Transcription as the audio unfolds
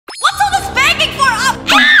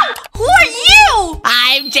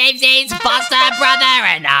Gracie's foster brother,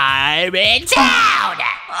 and I'm in town.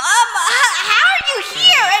 How are you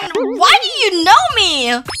here, and why do you know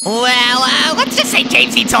me? Well, let's just say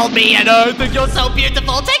Jamesy told me, and I think you're so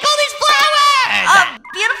beautiful. Take all these flowers.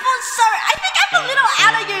 Beautiful? Sorry, I think I'm a little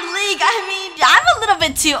out of your league. I mean, I'm a little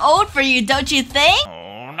bit too old for you, don't you think?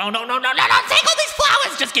 Oh, no. Take all these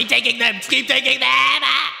flowers. Just keep taking them. Keep taking them.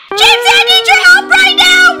 Jamesy, I need your help right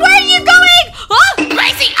now. Where are you going?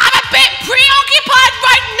 Gracie, I'm a bit preoccupied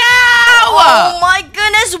right now. Oh my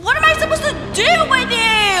goodness, what am I supposed to do with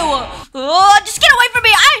you? Oh, just get away from me.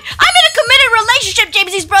 I'm in a committed relationship,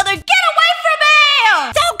 Jamesy's brother. Get away from me.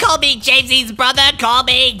 Don't call me Jamesy's brother. Call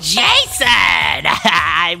me Jason.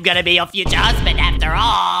 I'm gonna be your future husband after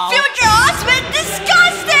all. Future husband?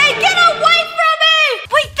 Disgusting. Get away from me.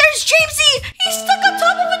 Wait, there's Jamesy. He's stuck on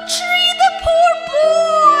top of a tree. The poor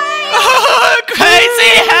boy.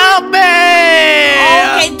 Gracie, help me.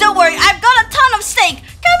 Okay, don't worry. I've got a ton of steak.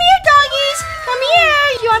 Come here, doggies. Come here.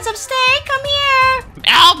 You want some steak? Come here.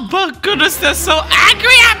 Oh my goodness, they're so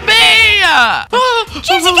angry at me!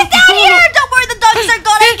 Jamesy, get down here! Don't worry, the doggies are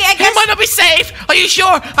gone. I guess. It might not be safe. Are you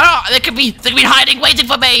sure? They could be hiding, waiting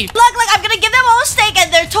for me. Look, I'm gonna give them all a steak,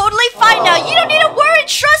 and they're totally fine now. You don't need to worry.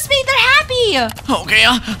 Trust me, they're happy. Okay,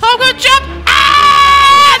 I'm gonna jump.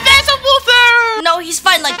 Ah! There's a wolf there. No, he's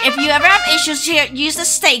fine. Like, if you ever have issues here, use the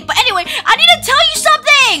steak. But anyway, I need to tell you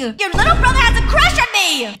something. Your little brother has a crush on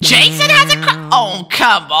me. Jason has a crush. Oh,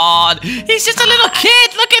 come on. He's just a little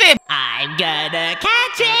kid. Look at him. I'm gonna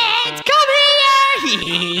catch it. Come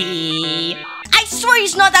here. I swear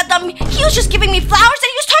he's not that dumb. He was just giving me flowers and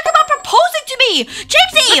he was talking about proposing to me.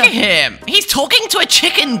 Jamesy! Look at him. He's talking to a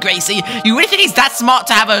chicken, Gracie. You really think he's that smart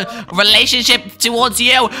to have a relationship towards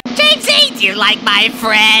you? Jamesy, do you like my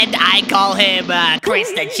friend? I call him Chris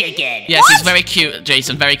the Chicken. Yes, he's very cute,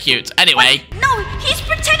 Jason. Very cute. Anyway. What? No, he's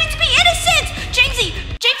pretending to be innocent. Jamesy's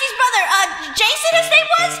brother, Jason his name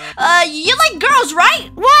was? You like girls, right?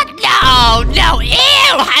 What? No, ew!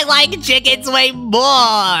 I like chickens way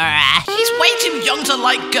more. He's way too young to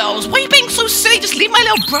like girls. Why are you being so silly? Just leave my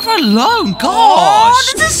little brother alone. Gosh. Oh,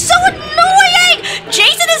 this is so annoying.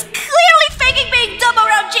 Jason is clearly faking being dumb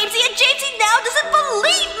around Jamesy, and Jamesy now doesn't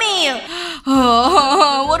believe me.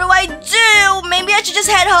 Oh, what do I do? Maybe I should just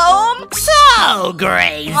head home? So,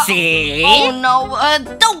 Gracie. Oh no,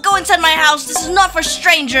 don't go inside my house. This is not for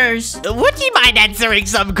strangers. Would you mind answering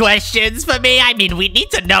some questions for me? I mean, we need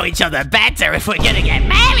to know each other better if we're gonna get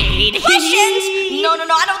married. Questions? No,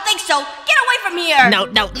 I don't think so. Get away from here. No,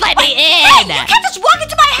 let me in. Hey, you can't just walk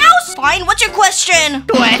into my house. Fine, what's your question?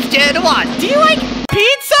 Question one. Do you like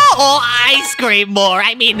pizza or ice cream more?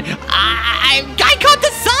 I mean, I can't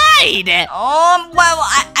decide. Well,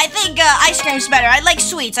 I think ice cream's better. I like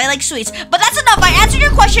sweets. But that's enough. I answered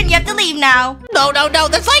your question. You have to leave now. No.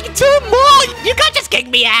 There's like 2 more. You can't just kick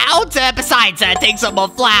me out. Besides, take some more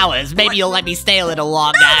flowers. Maybe you'll let me stay a little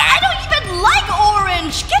longer. No, I don't even like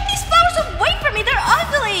orange. Get these flowers away from me. They're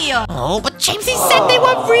ugly. Oh, but Jamesy said they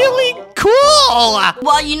were really cool.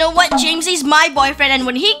 Well, you know what? Jamesy's my boyfriend, and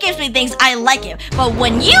when he gives me things, I like it. But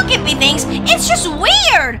when you give me things, it's just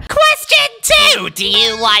weird. Question 2. Do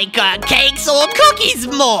you like cakes or cookies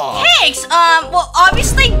more? Cakes? Well,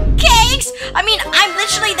 obviously cakes. I mean, I'm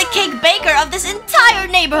literally the cake baker of this entire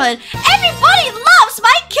neighborhood. Everybody loves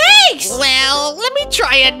my cakes. Well, let me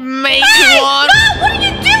try and make Hey, one. no, what are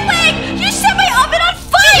you doing? You set my oven on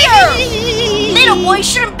fire. Little boy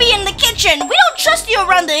shouldn't be in the kitchen. We don't trust you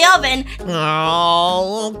around the oven.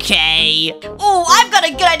 Oh, okay. Oh, I've got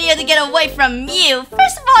a good idea to get away from you.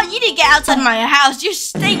 First of all, you need to get outside my house. You're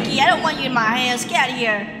stinky. I don't want you in my house. Get out of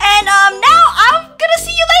here. And now I'm gonna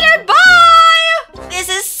see you later. Bye. This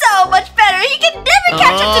is so much better. He can never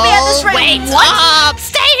catch up to me at this rate. Wait What? up!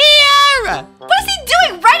 Stay here! What is he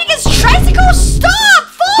doing? Riding his tricycle? Stop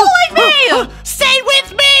following me. Stay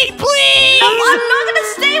with me, please! No, I'm not gonna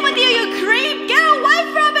stay with you, you creep! Get away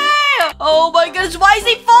from me! Oh my goodness, why is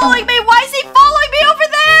he following me? Why is he following me over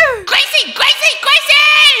there? Gracie!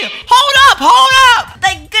 Hold up!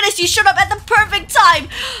 Thank goodness you showed up at the perfect time.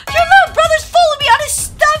 Your little brother's following me on his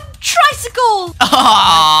stuffed tricycle.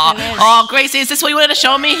 Oh, Gracie, is this what you wanted to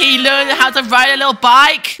show me? He learned how to ride a little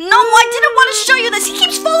bike? No, I didn't want to show you this. He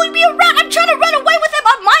keeps following me around. I'm trying to run away with him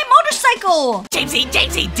on my motorcycle. Jamesy,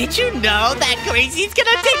 did you know that Gracie's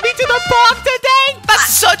gonna take me to the park today? That's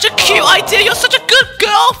such a cute idea. You're such a good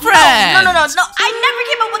girlfriend. No. I never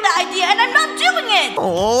came up with the idea, and I'm not doing it.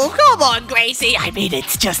 Oh, come on, Gracie. I mean,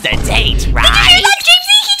 it's just a date, right? Did you hear that,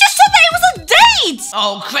 Jamesy? He just said that it was a date.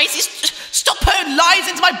 Oh, Gracie, stop putting lies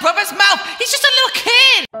into my brother's mouth. He's just a little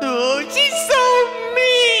kid. Oh, she's so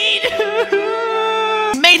mean.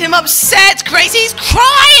 Made him upset. Gracie's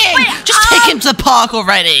crying. Wait, just take him to the park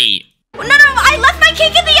already. my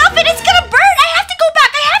cake in the oven. It's gonna burn. I have to go back.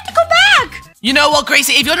 You know what,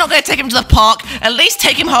 Gracie? If you're not going to take him to the park, at least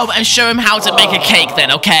take him home and show him how to make a cake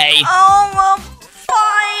then, okay? Fine.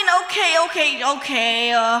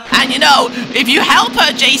 Okay. And you know, if you help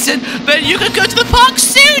her, Jason, then you can go to the park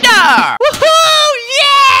sooner! Woohoo!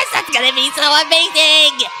 Yes! That's gonna be so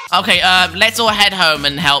amazing! Okay, let's all head home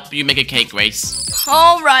and help you make a cake, Grace.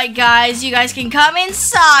 Alright, guys. You guys can come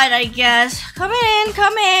inside, I guess. Come in.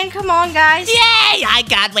 Come on, guys. Yay! I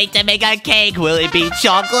can't wait to make a cake. Will it be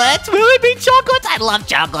chocolate? I love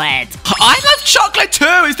chocolate. I love chocolate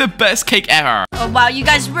too! It's the best cake ever. Oh, wow. You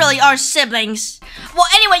guys really are siblings. Well,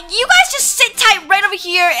 anyway, you guys just sit tight right over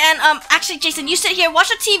here. And, actually, Jason, you sit here. Watch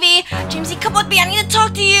the TV. Jamesy, come with me. I need to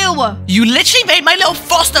talk to you. You literally made my little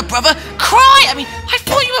foster brother cry! I mean, I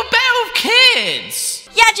thought you were better with kids!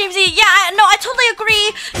 Yeah, Jamesy. Yeah, I totally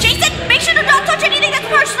agree. Jason, make sure to not touch anything that's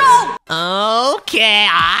personal. Okay,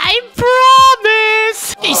 I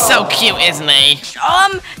promise. He's so cute, isn't he?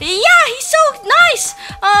 Yeah, he's so nice.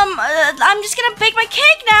 I'm just gonna bake my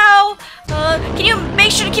cake now. Can you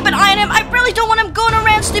make sure to keep an eye on him? I really don't want him going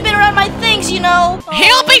around snooping around my things, you know.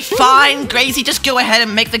 He'll be fine, Gracie. Just go ahead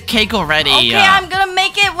and make the cake already. Okay, I'm gonna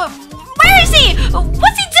make it. Where is he?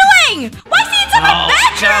 What's he doing? Why is he inside my bedroom?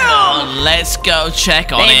 Come on, let's go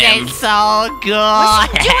check on him. This is so good.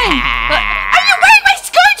 What's he doing? Are you wearing my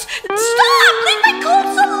skirts? Stop! Leave my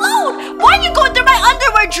clothes alone! Why are you going through my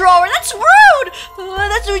underwear drawer? That's rude!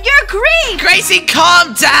 You're green! Gracie,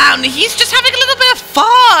 calm down. He's just having a little bit of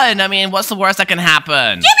fun. I mean, what's the worst that can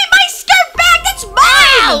happen? Give me my skirt back! That's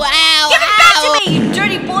mine! Ow, Give it back to me, you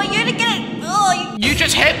dirty boy! You're gonna get it! Oh, You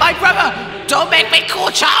just hit my brother. Don't make me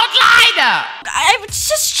call child line. I was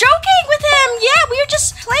just joking with him. Yeah, we were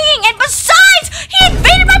just playing. And besides, he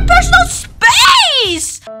invaded my personal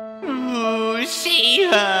space! Ooh, she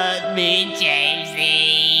hurt me,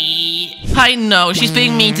 Jamesy. I know, she's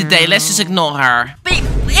being mean today. Let's just ignore her. But,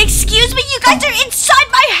 excuse me, you guys are inside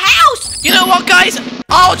my house! You know what, guys?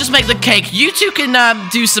 I'll just make the cake. You two can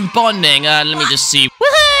do some bonding. Let me just see.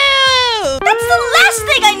 Woohoo! That's the last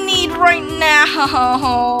thing I need right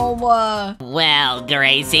now. Well,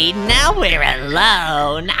 Gracie, now we're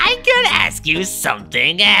alone. I could ask you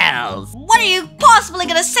something else. What are you possibly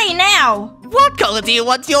gonna say now? What color do you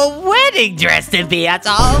want your wedding dress to be at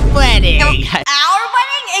our wedding? Our wedding?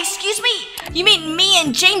 Excuse me? You mean me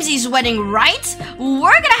and Jamesy's wedding, right?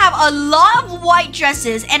 We're gonna have a lot of white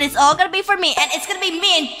dresses, and it's all gonna be for me, and it's gonna be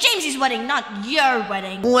me and Jamesy's wedding, not your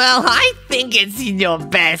wedding. Well, I think it's in your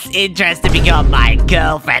best interest to become my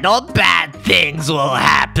girlfriend, or bad things will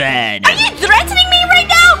happen. Are you threatening me right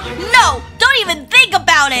now? No, don't even think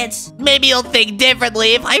about it. Maybe you'll think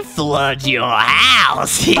differently if I flood your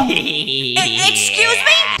house. Excuse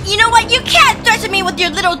me? You know what? You can't threaten me with your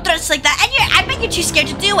little threats like that, and I bet you're too scared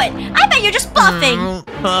to do it. I bet you're just bluffing.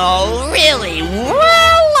 Oh, really?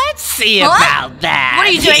 Well, let's see about that. What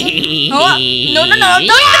are you doing? No, don't even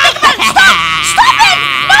think about it. Stop it!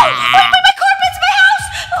 No! Wait, my carpet's my house!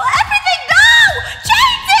 Everything, no!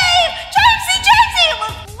 Jamesy!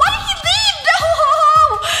 Why did he leave? No!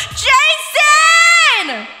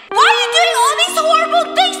 Jason! Why are you doing all these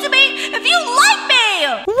horrible things to me if you like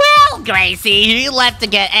me? Well, Gracie, you left to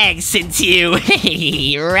get eggs since you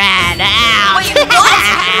ran out. Wait, what?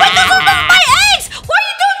 Wait, those are not my eggs! Why are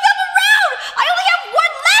you throwing them around? I only have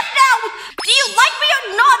one left now! Do you like me or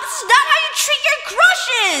not? This is not how you treat your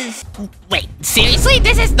crushes! Wait, seriously?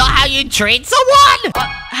 This is not how you treat someone?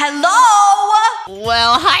 Hello?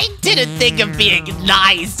 Well, I didn't think of being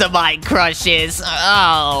nice to my crushes.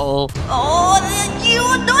 Oh. Oh, you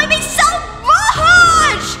annoy me so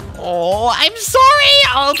much! Oh, I'm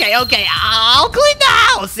sorry. Okay. I'll clean the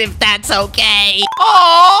house if that's okay.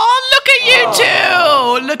 Oh, look at you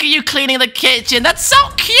two. Look at you cleaning the kitchen. That's so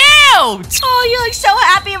cute. Oh, you look so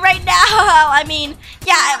happy right now. I mean,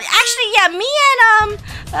 yeah, actually, yeah, me and,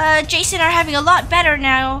 Jason are having a lot better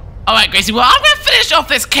now. All right, Gracie, well, I'm going to finish off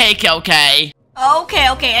this cake, okay?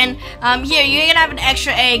 Okay, and, here, you're gonna have an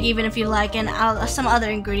extra egg even if you like, and some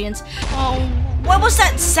other ingredients. Oh, what was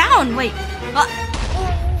that sound? Wait, what's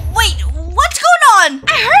going on?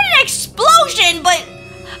 I heard an explosion, but,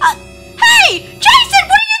 hey, Jason,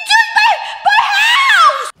 what are you doing by my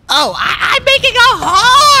house? Oh, I'm making a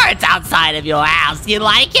heart outside of your house. You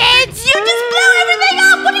like it? You just blew everything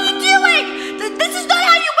up. What are you doing? This is not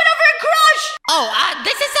how you win over a crush. Oh,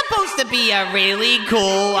 this is supposed to be a really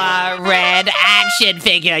cool, red action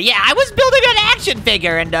figure. Yeah, I was building an action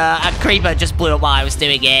figure, and, a creeper just blew it while I was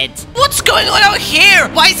doing it. What's going on out here?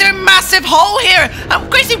 Why is there a massive hole here?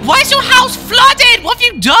 Gracie, why is your house flooded? What have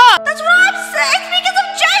you done? That's what I'm saying. It's because of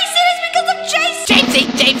Jason. It's because of Jason.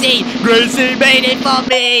 Jamesy, Gracie made it for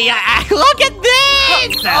me. Look at this.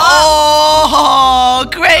 this? Oh,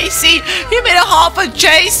 Gracie, you made it hard for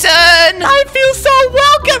Jason. I feel so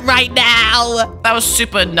welcome right now. That was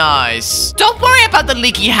super nice. Don't worry about the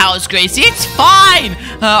leaky house, Gracie. It's fine.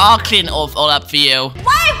 I'll clean it all up for you.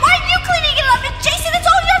 Why are you cleaning it up? Jason, it's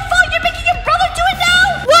all your fault. You're making your brother do it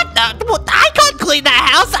now. What the? Well, I can't clean the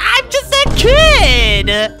house. I'm just a kid.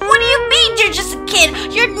 What do you mean you're just a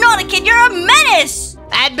kid? You're not a kid. You're a menace.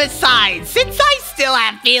 And besides, since I still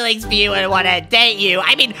have feelings for you and want to date you,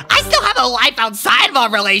 I mean, I still have a life outside of our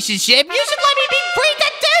relationship. You should let me be free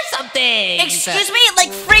to do something. Excuse me?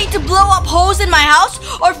 Like free to blow up holes in my house?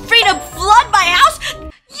 Or free to flood my house? You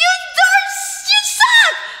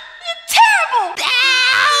suck! You're terrible!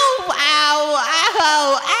 Ow! Ow!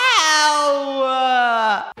 Ow!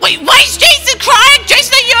 Ow! Wait, why is Jason crying?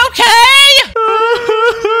 Jason, are you okay?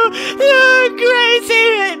 Gracie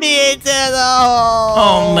hit me into the hole.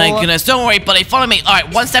 Oh my goodness, don't worry, buddy. Follow me. All right,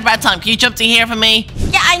 one step at a time. Can you jump to here for me?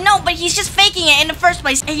 Yeah, I know, but he's just faking it in the first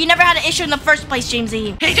place. And you never had an issue in the first place,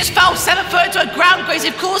 Jamesy. He just fell 7 foot to the ground, Gracie.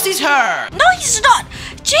 Of course he's hurt. No, he's not.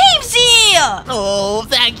 Jamesy! Oh,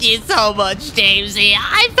 thank you so much, Jamesy.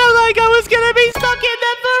 I felt like I was gonna be stuck in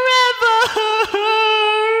there forever.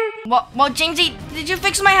 Well, Jamesy, did you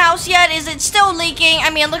fix my house yet? Is it still leaking?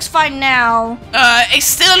 I mean, it looks fine now. It's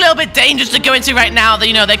still a little bit dangerous to go into right now.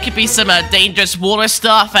 You know, there could be some dangerous water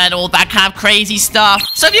stuff and all that kind of crazy stuff.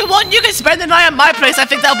 So if you want, you can spend the night at my place. I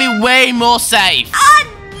think that'll be way more safe.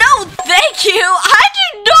 No, thank you. I do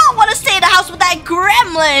not want to stay in the house with that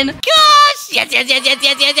gremlin. Gosh! Yes.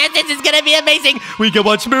 This is gonna be amazing. We can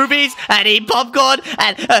watch movies and eat popcorn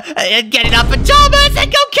and get in our pajamas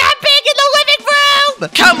and go camping in the living room.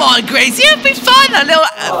 Come on, Gracie. It'll be fun. A little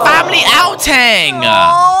family outing.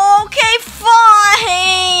 Okay,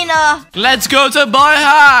 fine. Let's go to my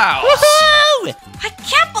house. Woohoo! I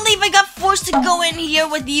can't believe I got forced to go in here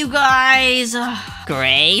with you guys.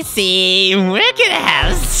 Gracie, we're gonna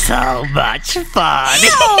have so much fun.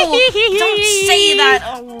 Ew! Don't say that.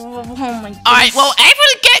 Oh my goodness. All right, well,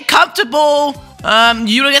 everyone get comfortable.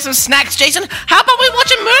 You wanna get some snacks, Jason? How about we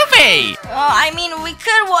watch a movie? I mean, we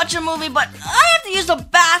could watch a movie, but I have to use the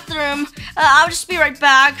bathroom. I'll just be right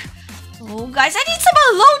back. Oh, guys, I need some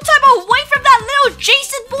alone time away from that little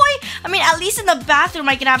Jason boy. I mean, at least in the bathroom,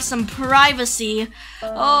 I can have some privacy.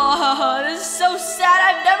 Oh, this is so sad.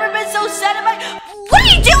 I've never been so sad in my... What are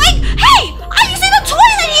you doing? Hey, I'm using the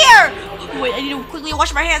toilet here. Wait, I need to quickly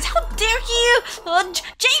wash my hands. How dare you?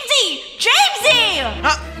 Jamesy!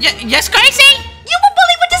 Yes, Gracie? You won't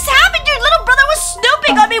believe what just happened. Your little brother was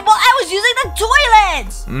snooping on me while I was using the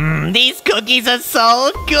toilets. These cookies are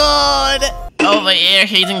so good. Over here,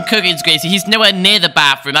 he's eating cookies, Gracie. He's nowhere near the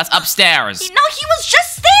bathroom. That's upstairs. No, he was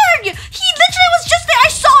just there. He literally was just there.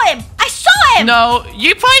 I saw him. No,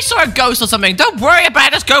 you probably saw a ghost or something. Don't worry about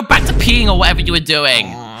it. Just go back to peeing or whatever you were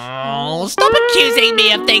doing. Oh, stop accusing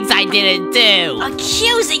me of things I didn't do.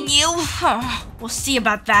 Accusing you? We'll see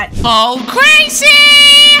about that. Oh, Gracie!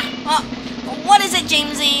 What is it,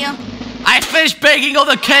 Jamesy? I finished baking all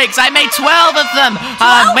the cakes. I made 12 of them.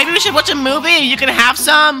 12? Maybe we should watch a movie. You can have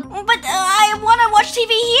some. But I want to watch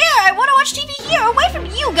TV here. Away from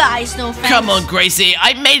you guys, no offense. Come on, Gracie.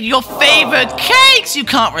 I made your favorite cakes. You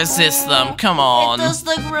can't resist them. Come on. It does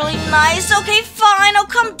look really nice. Okay, fine. I'll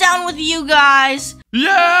come down with you guys.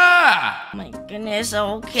 Yeah! Oh my goodness,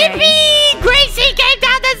 okay. Yippee! Gracie came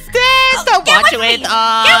down the stairs to watch with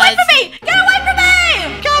us. Get away from me! Get away from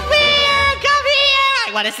me! Come here!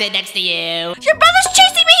 I want to sit next to you. Your brother's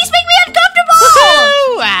chasing me! He's making me uncomfortable!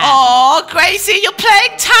 Oh, Gracie, you're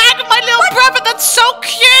playing tag with my little brother. That's so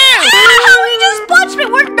cute! Ow, he just punched me!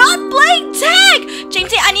 We're not playing tag!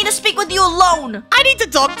 Jamesy, I need to speak with you alone. I need to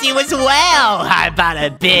talk to you as well. How about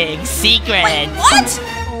a big secret? Wait, what?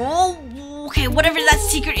 Oh, okay, whatever that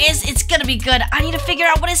secret is, it's gonna be good. I need to figure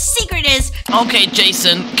out what his secret is. Okay,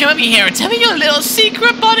 Jason, come over here and tell me your little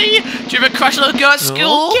secret, buddy. Do you have a crush on a girl at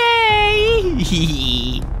school?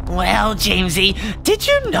 Okay. Well, Jamesy, did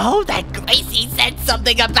you know that Gracie said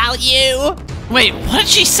something about you? Wait, what did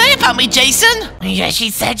she say about me, Jason? Yeah, she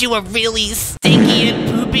said you were really stinky and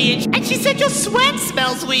poopy, and she said your sweat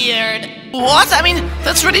smells weird. What? I mean,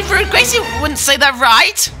 that's really rude. Gracie wouldn't say that,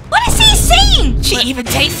 right? What is he saying? She even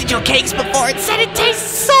tasted your cakes before and said it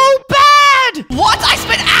tastes so bad. What? I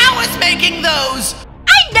spent hours making those.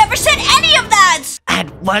 I never said any of that.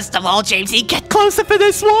 And worst of all, Jamesy, get closer for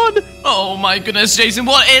this one. Oh my goodness, Jason,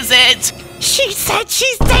 what is it? She said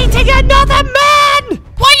she's dating another man.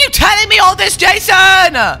 Why are you telling me all this, Jason?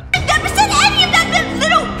 I never said any of that. The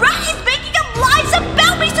little brat is making up lies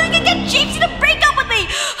about me so he can get Jamesy to break up with me.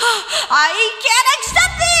 I can't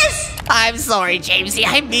accept this. I'm sorry, Jamesy.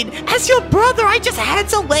 I mean, as your brother, I just had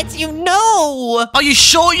to let you know. Are you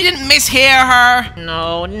sure you didn't mishear her?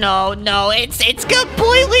 No. It's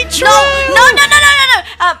completely true. No.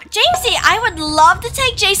 Jamesy, I would love to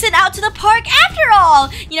take Jason out to the park after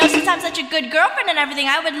all. You know, since I'm such a good girlfriend and everything,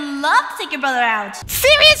 I would love to take your brother out.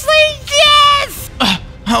 Seriously? Yes!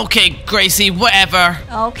 Okay, Gracie, whatever.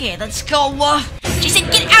 Okay, let's go. Jason,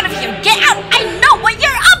 get out of here. Get out. I know what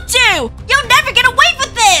you're up to. You'll never get away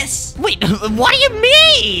with this. Wait, what do you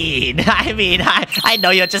mean? I mean, I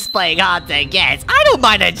know you're just playing hard to get. I don't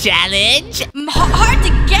mind a challenge. Hard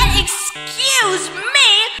to get, excuse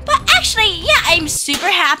me. But actually, yeah, I'm super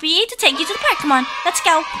happy to take you to the park. Come on, let's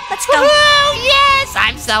go. Let's go. Oh, yes!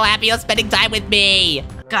 I'm so happy you're spending time with me.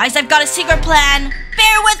 Guys, I've got a secret plan.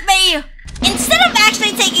 Bear with me. Instead of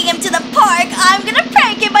actually taking him to the park, I'm gonna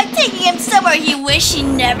prank him by taking him somewhere he wished he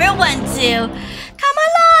never went to. Come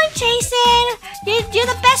along, Jason. You're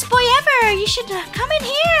the best boy ever. You should come in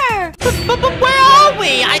here. But where are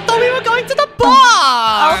we? I thought we were going to the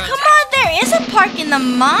bar. Oh, come on. There is a park in the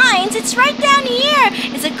mines. It's right down here.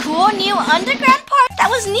 It's a cool new underground park that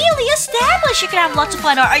was newly established. You can have lots of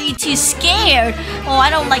fun. Or are you too scared? Oh, I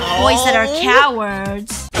don't like boys that are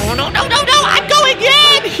cowards. Oh, no. I'm going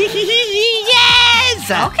in.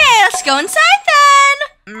 Yes. Okay, let's go inside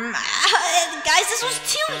then. Guys, this was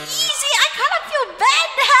too easy. I kind of feel bad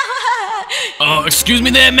now. Excuse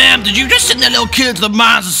me there, ma'am. Did you just send that little kid to the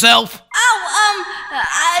mines herself?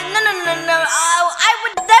 No. I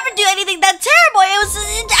would never do anything that terrible. It was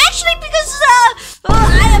actually because,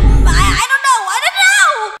 I don't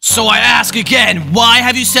know. So I ask again, why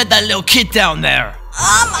have you sent that little kid down there?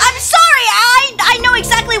 I'm sorry. I know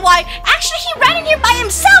exactly why. Actually, he ran in here by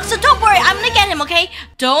himself, so don't worry. I'm gonna get him, okay?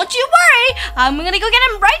 Don't you worry. I'm gonna go get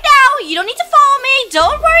him right now. You don't need to follow me.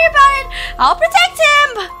 Don't worry about it. I'll protect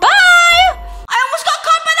him. Bye. I almost got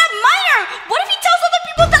caught by that miner. What if he tells other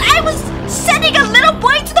people that I was sending a little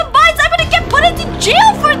boy to the mines? I'm gonna get put into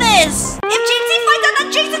jail for this. If Jamesy finds out that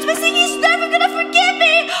Jason's missing, he's never gonna forgive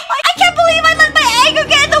me. I can't believe I let my anger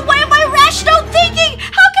get in the way of my rational thinking.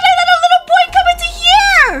 How can I let a little boy come into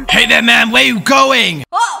here? Hey there, man. Where you going?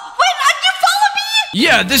 Oh, wait, you follow me?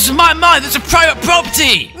 Yeah, this is my mine. This is private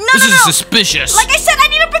property. No, this no, is no. suspicious. Like I said, I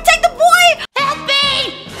need to protect the boy. Help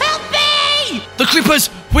me! Help me! The creepers.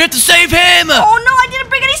 We have to save him. Oh no, I didn't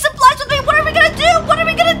bring any supplies with me. What are we gonna do? What are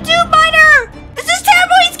we gonna do, Miner? This is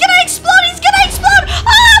terrible. He's gonna explode. He's gonna explode.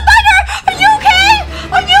 Ah, Miner, are you okay?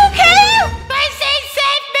 Are you okay? Gracie,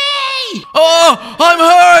 save me! Oh, I'm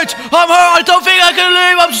hurt. I don't think I can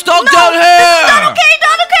leave. I'm stuck down here. This is not okay.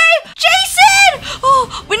 Jason! Oh,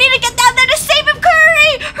 we need to get down there to save him.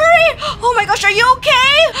 Hurry. Oh my gosh, are you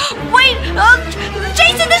okay? Wait,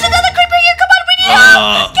 Jason, there's another creeper here. Come on, we need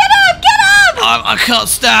help. Get up. I can't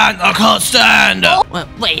stand. Oh.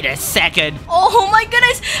 Wait a second. Oh my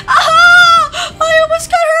goodness. Ah, I almost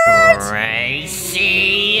got hurt.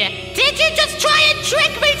 Gracie, did you just try and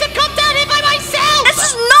trick me to come down here by myself? This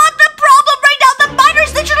is not the problem right now. The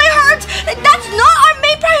miner's literally hurt. That's not our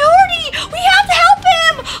main priority. We have to help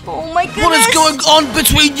him. Oh my goodness. What is going on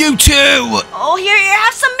between you two? Oh, here,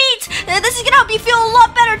 have some meat. This is gonna help you feel a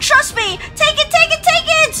lot better. Trust me. Take it.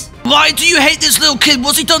 Why do you hate this little kid?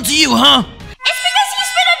 What's he done to you, huh? It's because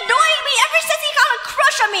he's been annoying me ever since he got a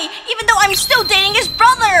crush on me, even though I'm still dating his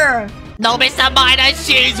brother. No, Mr. Miner,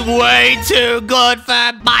 she's way too good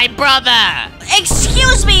for my brother.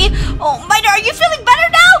 Excuse me. Oh, Miner, are you feeling better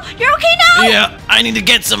now? You're okay now? Yeah, I need to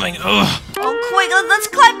get something. Ugh. Oh, quick, let's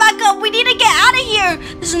climb back up. We need to get out of here.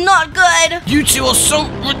 This is not good. You two are so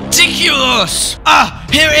ridiculous. Ah,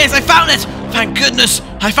 here it is. I found it. Thank goodness.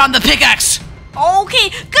 I found the pickaxe. Okay,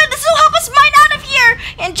 good. This will help us mine out of here.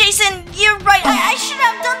 And Jason, you're right. I shouldn't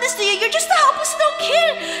have done this to you. You're just a helpless little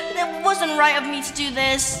kid. That wasn't right of me to do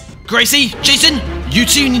this. Gracie, Jason, you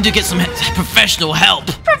two need to get some professional help.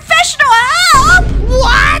 Professional help?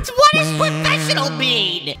 What? What does professional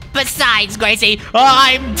mean? Besides, Gracie,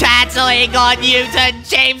 I'm tattling on you to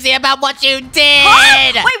Jamesy about what you did.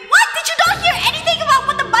 Huh? Wait, what? Did you not hear anything about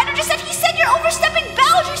what the miner just said? He said you're overstepping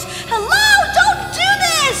boundaries. Hello? Don't do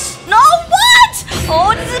this. No, what?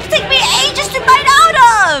 Oh, this is take me ages to bite out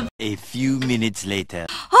of. A few minutes later.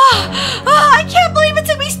 I can't believe it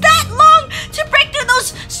took me that long to break through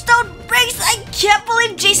those stone bricks. I can't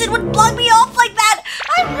believe Jason would block me off like that.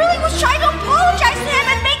 I really was trying to apologize to him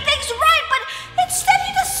and make things right, but instead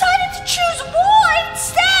he decided to choose war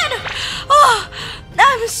instead. Oh,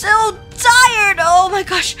 I'm so tired. Oh my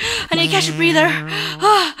gosh, I need to catch a breather.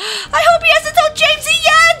 I hope he hasn't told Jamesy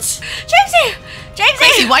yet. Jamesy!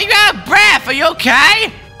 Gracie, why are you out of breath? Are you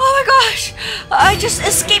okay? Oh my gosh, I just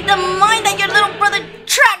escaped the mine that your little brother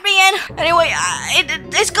trapped me in. Anyway,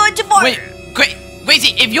 it's going too far. Wait,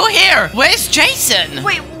 Gracie, if you're here, where's Jason?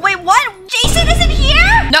 Wait, what? Jason isn't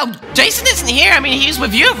here? No, Jason isn't here. I mean, he's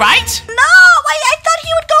with you, right? No, I thought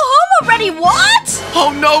he would go home already. What?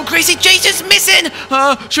 Oh no, Gracie, Jason's missing.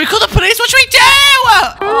 Should we call the police? What should we do?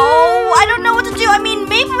 Oh, I don't know what to do. I mean,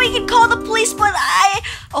 maybe we can call the police, but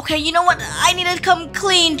okay, you know what? I need to come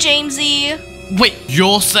clean, Jamesy. Wait,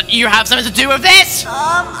 you have something to do with this?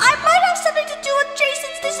 I might have something to do with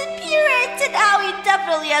Jason's disappearance and how he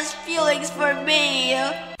definitely has feelings for me.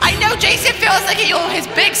 I know Jason feels like you're his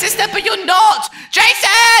big sister, but you're not.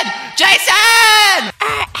 Jason! Jason!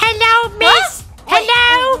 Hello, miss. Wait,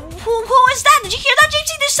 Hello. who is that? Did you hear that,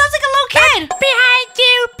 Jamesy? This sounds like a little kid. Behind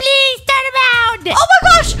you, please turn around. Oh my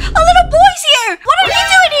gosh, a little boy's here. What are you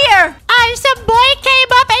doing here? Some boy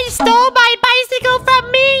came up and stole my bicycle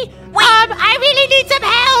from me. Wait. I really need some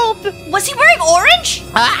help. Was he wearing orange?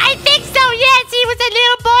 I think so, yes. He was a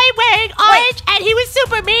little boy wearing orange, and he was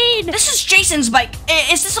super mean. This is Jason's bike.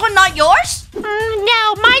 Is this one not yours?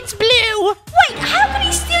 No, mine's blue. Wait, how could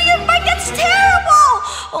he steal your bike? That's terrible.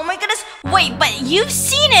 Oh my goodness. Wait, but you've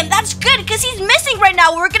seen him. That's good, because he's missing right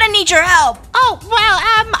now. We're gonna need your help. Oh, well,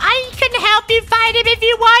 I can help you find him if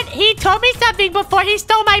you want. He told me something before he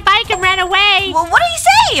stole my bike and ran away. Well, what did he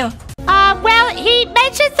say? Well, he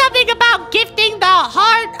mentioned something about gifting the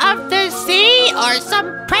heart of the sea or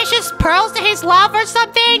some precious pearls to his love or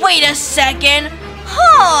something. Wait a second.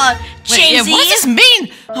 Huh, Wait, yeah, Jamesy? what does this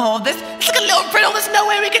mean? Oh, this it's like a little riddle. There's no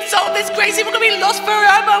way we can solve this, Gracie. We're gonna be lost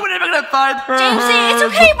forever. We're never gonna find her. Jamesy, it's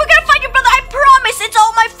okay. We're gonna find your brother. I promise. It's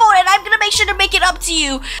all my fault, and I'm gonna make sure to make it up to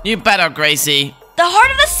you. You better, Gracie. The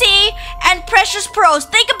heart of the sea and precious pearls.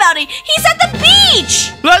 Think about it. He's at the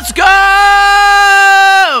beach. Let's go!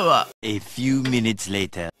 A few minutes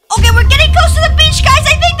later. Okay, we're getting close to the beach, guys.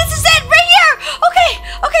 I think this is it right here.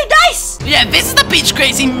 Okay, nice. Yeah, this is the beach,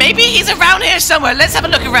 Gracie. Maybe he's around here somewhere. Let's have a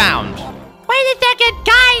look around. Wait a second,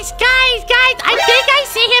 guys. I think I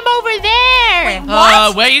see him over there. Wait,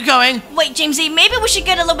 what? Where are you going? Wait, Jamesy, maybe we should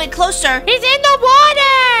get a little bit closer. He's in the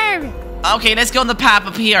water. Okay, let's go on the path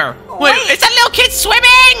up here. Wait, Wait. it's that little kid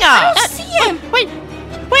swimming! I don't see him. Wait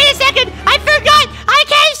a second. I forgot. I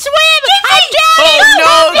can't swim. I'm Oh drowning.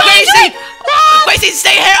 no, No, Gracie! no. Gracie,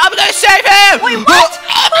 stay here! I'm gonna save him! Wait, what?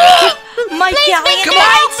 My Please galleon make Come it on,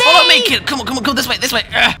 help me. follow me, kid. Come on, this way.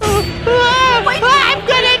 I'm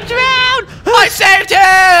gonna drown. I saved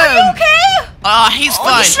him! Okay. He's Oh,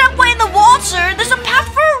 fine. you should have went in the water. There's a path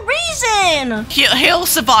for a reason. He'll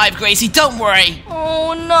survive, Gracie. Don't worry.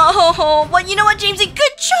 Oh no. Well, you know what, Jamesy?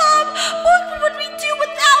 Good job. What would we do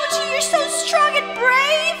without you? You're so strong and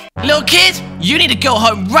brave. Little kid, you need to go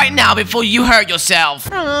home right now before you hurt yourself.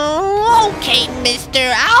 Oh, okay, mister.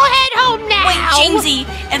 I'll head home now. Wait, Jamesy,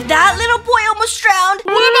 if that little boy almost drowned.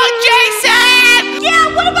 What about Jason? Yeah,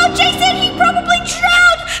 what about Jason? He probably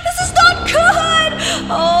drowned. This is not good.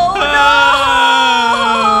 Oh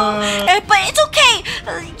no. But it's okay.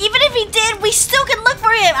 Even if he did, we still can look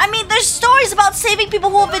for him. I mean, there's stories about saving people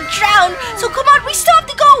who have been drowned. So come on, we still have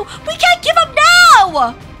to go. We can't give up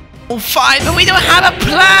now. Oh, fine, but we don't have a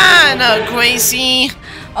plan, Gracie.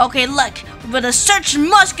 Okay, look, but the search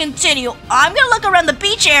must continue. I'm gonna look around the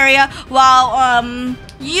beach area while,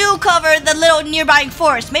 you cover the little nearby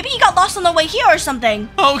forest. Maybe he got lost on the way here or something.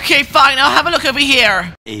 Okay, fine, I'll have a look over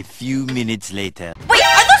here. A few minutes later. Wait,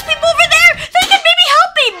 are those people over there? They can maybe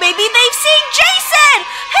help me. Maybe they've seen Jason.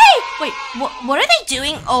 Hey, wait, what are they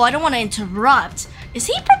doing? Oh, I don't want to interrupt. Is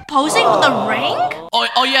he proposing with a ring?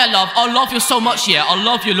 Oh yeah, love. I love you so much, yeah. I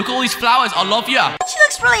love you. Look at all these flowers. I love you. She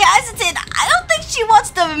looks really hesitant. I don't think she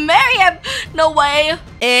wants to marry him. No way.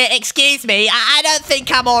 Excuse me. I don't think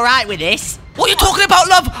I'm all right with this. What are you talking about,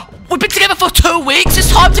 love? We've been together for 2 weeks.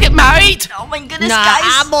 It's time to get married. Oh my goodness, Nah, guys.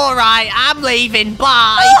 I'm all right. I'm leaving.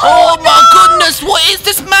 Bye. Oh my goodness, what is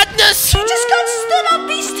this madness? He just got stood up,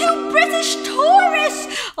 these 2 British tourists.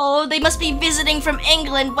 Oh, they must be visiting from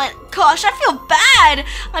England, but gosh, I feel bad.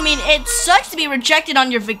 I mean, it sucks to be rejected on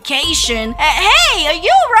your vacation. Hey, are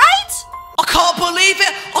you alright? I can't believe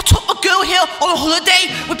it. I took my girl here on a holiday.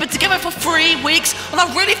 We've been together for 3 weeks, and I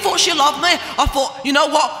really thought she loved me. I thought, you know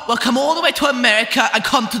what? We'll come all the way to America and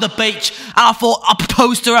come to the beach. And I thought I'll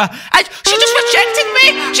propose to her. And she just rejected me.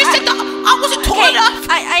 She said that I wasn't tall enough.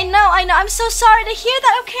 I know. I'm so sorry to hear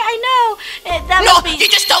that. Okay, I know. That No, must be... you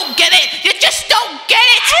just don't get it. You just don't get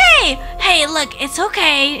it. Hey, look, it's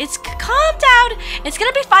okay. Calm down. It's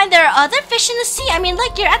gonna be fine. There are other fish in the sea. I mean,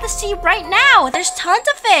 look, you're at the sea right now. There's tons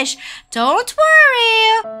of fish. Don't worry.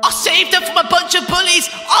 I saved her from a bunch of bullies.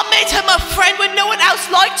 I made her my friend when no one else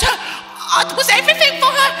liked her. I was everything for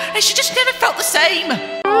her, and she just never felt the same.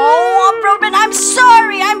 Oh, on, Roman. I'm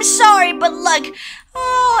sorry, but look.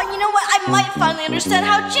 Oh, you know what? I might finally understand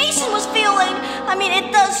how Jason was feeling. I mean, it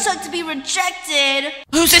does suck to be rejected.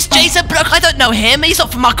 Who's this Jason Brooke? I don't know him. He's not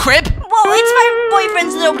from my crib. Well, it's my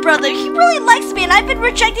boyfriend's little brother. He really likes me, and I've been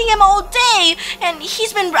rejecting him all day. And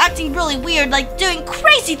he's been acting really weird, like doing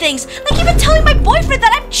crazy things. Like even telling my boyfriend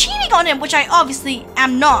that I'm cheating on him, which I obviously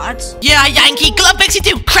am not. Yeah, Yankee. Glove makes you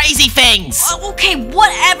do crazy things. Okay,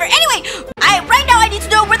 whatever. Anyway, right now I need to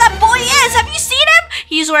know where that boy is. Have you seen him?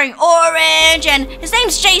 He's wearing orange, and his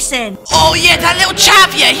name's Jason. Oh, yeah, that little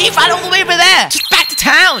chap. Yeah, he ran all the way over there. Just back to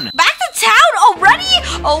town. Back to town already?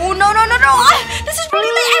 Oh, no. This is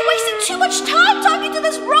really late. I'm wasting too much time talking to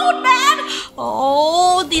this road man.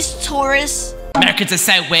 Oh, these tourists. Americans are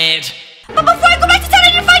so weird. But before I go back to town,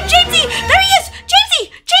 I need to find Jamesy. There he is.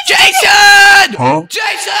 Jamesy. Jason! Huh?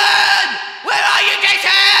 Jason! Where are you,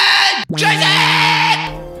 Jason?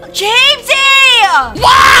 Jason! Jamesy!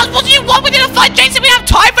 What do you want? We need to find Jason. We don't have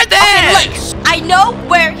time for this. Okay, look, I know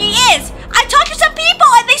where he is. I talked to some people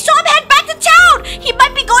and they saw him head back to town. He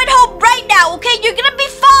might be going home right now, okay? You're gonna be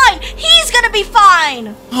fine. He's gonna be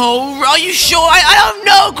fine. Oh, are you sure? I don't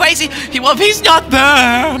know, Gracie. Well, if he's not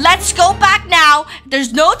there. Let's go back now.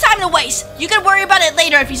 There's no time to waste. You can worry about it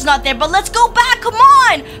later if he's not there, but let's go back. Come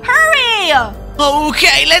on, hurry.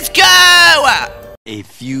 Okay, let's go. A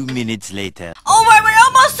few minutes later. Oh, we're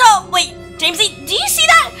almost home. Wait, Jamesy, do you see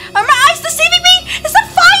that? Are my eyes deceiving me? Is that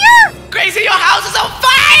fire? Gracie, your house is on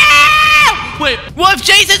fire! Wait, what if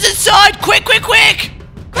Jason's inside? Quick! Gracie!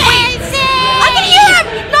 I can hear him!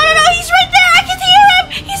 No, he's right there! I can hear him!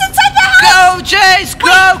 He's inside the house! Go, Jace!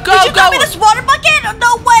 Go! Did you grab me this water bucket?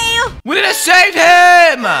 No way! We need to save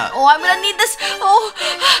him! Oh, I'm gonna need this. Oh,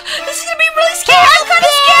 this is gonna be really scary. I'm kind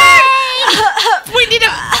of scared. We need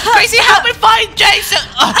to... Gracie, help me find Jason!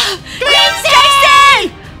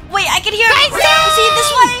 Jason! Wait, I can hear him. Is he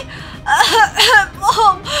this way? I'm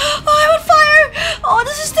on fire. Oh,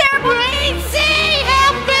 this is terrible. Gracie,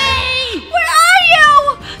 help me! Where are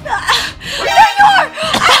you? There you are!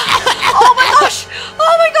 Oh my gosh!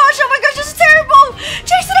 This is terrible!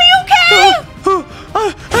 Jason, are you okay?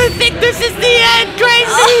 I think this is the end,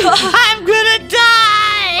 Gracie! I'm gonna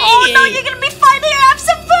die! Oh no, you're gonna be fine. Here, have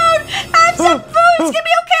some food! It's gonna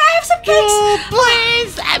be okay. I have some cakes. Oh,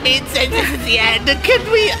 please! I mean, since this is the end, could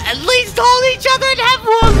we at least hold each other and have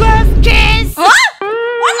one last kiss? Huh?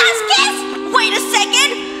 One last kiss? Wait a second.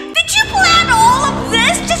 Did you plan all of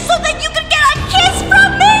this just so that you could get a kiss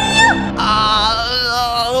from me?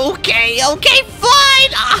 Okay,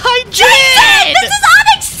 fine! I did! Jason, this is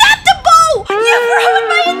unacceptable! You've ruined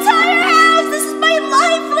my entire house! This is my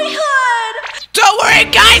livelihood! Don't worry,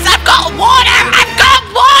 guys! I've got water!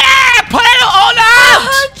 Put it all out!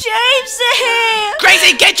 Oh, Jamesy!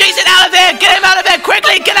 Gracie, get Jason out of there! Get him out of there!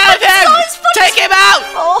 Quickly, get out of there! Take him out!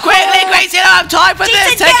 Oh. Quickly, Gracie, I don't have time for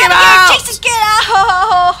Jason, this! Take him get out! Here. Jason, get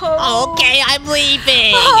out! Okay, I'm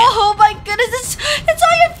leaving! Oh my goodness, it's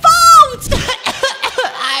all your fault!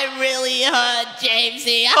 I really hurt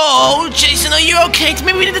Jamesy. Oh, Jason, are you okay?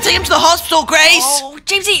 Maybe we need to take him to the hospital, Grace. Oh,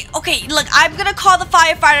 Jamesy, okay, look, I'm gonna call the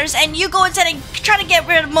firefighters and you go inside and try to get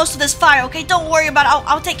rid of most of this fire, okay? Don't worry about it,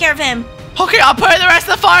 I'll take care of him. Okay, I'll put the rest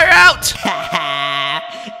of the fire out.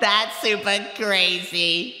 That's super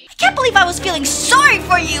crazy. I can't believe I was feeling sorry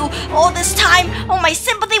for you all this time. Oh, my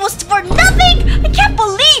sympathy was for nothing. I can't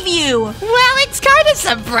believe you. Well, it's kind of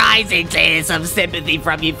surprising to hear some sympathy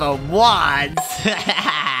from you for once.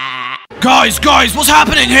 Guys, what's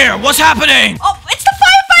happening here? What's happening? Oh, it's the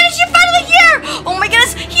firefighters. You're finally here. Oh my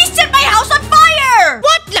goodness, he set my house on fire.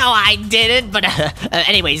 What? No, I didn't. But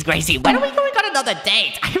anyways, Gracie, when are we going on another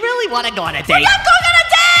date? I really want to go on a date. We're not going on a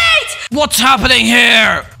date. What's happening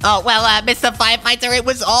here? Oh, well, Mr. Firefighter, it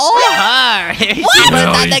was all her. She What?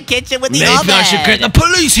 was in the kitchen with the oven. Maybe I should get the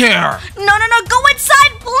police here. No, go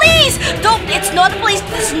inside, please. Don't, it's not the police.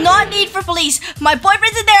 There's not need for police. My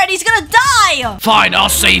boyfriend's in there and he's gonna die. Fine, I'll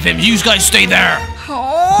save him. You guys stay there.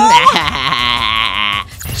 Oh,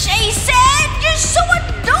 Jason, you're so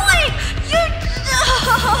annoying.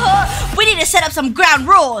 We need to set up some ground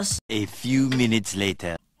rules. A few minutes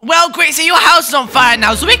later. Well, Gracie, your house is on fire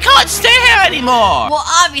now, so we can't stay here anymore. Well,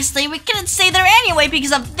 obviously, we couldn't stay there anyway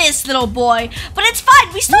because of this little boy. But it's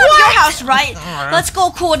fine. We still have your house, right? Let's go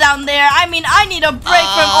cool down there. I mean, I need a break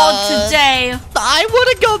from all today. I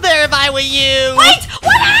wouldn't go there if I were you. Wait!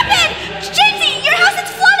 What happened? Jamesy, your house is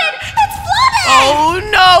flooded! It's flooded! Oh,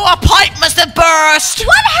 no, a pipe must have burst.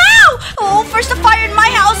 What? How? Oh, first a fire in my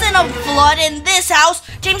house and a flood in this house.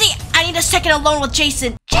 Jamesy, I need a second alone with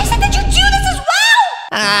Jason. Jason, did you do this as well?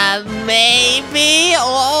 Maybe,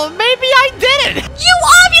 or maybe I didn't. You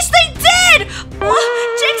obviously did!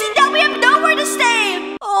 Jamesy, now we have nowhere to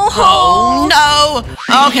stay. Oh, Oh, no.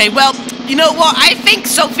 Okay, well, you know what? I think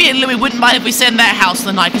Sophie and Louie wouldn't mind if we stay in their house for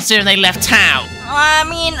the night, considering they left town. I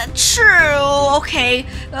mean, true. Okay,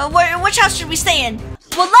 which house should we stay in?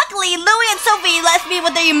 Well, luckily, Louie and Sophie left me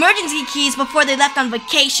with their emergency keys before they left on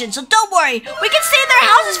vacation, so don't worry. We can stay in their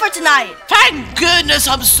houses for tonight. Thank goodness,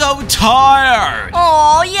 I'm so tired.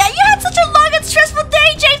 Oh, yeah, you had such a long and stressful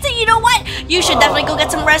day, Jason. You know what? You should definitely go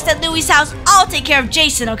get some rest at Louie's house. I'll take care of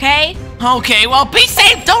Jason, okay? Okay, well, be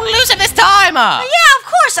safe. Don't lose him this time. Yeah, of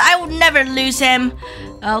course. I will never lose him.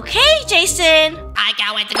 Okay, Jason. I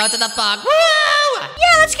can't wait to go to the park. Woo!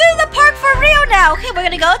 Yeah, let's go to the park for real now. Okay, we're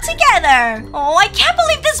gonna go together. Oh, I can't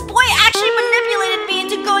believe this boy actually manipulated me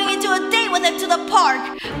into going into a date with him to the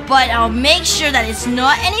park. But I'll make sure that it's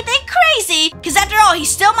not anything crazy, because after all,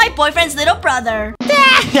 he's still my boyfriend's little brother.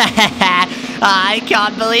 I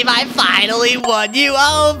can't believe I finally won you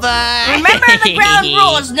over. Remember the ground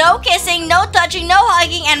rules. No kissing, no touching, no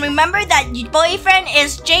hugging, and remember that your boyfriend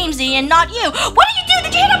is Jamesy and not you. What did you do?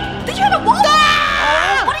 Did you hit a wall?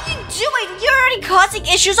 Oh, what are you doing? You're already causing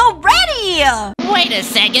issues already. Wait a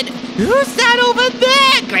second. Who's that over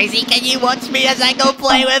there? Gracie, can you watch me as I go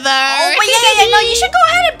play with her? Oh, but yeah, no, you should go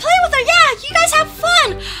ahead and play with her. Yeah, you guys have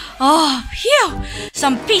fun. Oh, phew.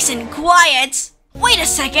 Some peace and quiet. Wait a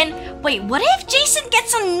second. Wait, what if Jason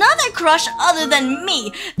gets another crush other than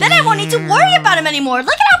me? Then I won't need to worry about him anymore.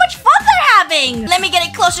 Look at how much fun they're having. Let me get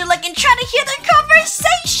a closer look and try to hear their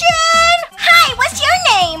conversation. Hi, what's your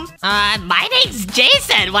name? My name's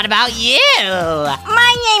Jason. What about you?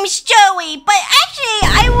 My name's Joey, but actually,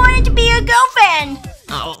 I wanted to be your girlfriend.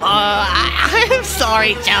 Oh, I'm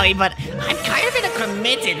sorry, Joey, but I'm kind of in a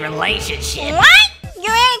committed relationship. What?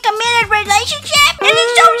 You're in a committed relationship? This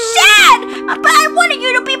is so sad! But I wanted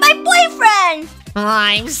you to be my boyfriend!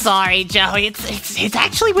 I'm sorry, Joey. It's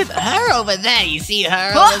actually with her over there. You see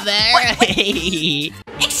her over there? Wait.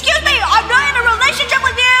 Excuse me, I'm not in a relationship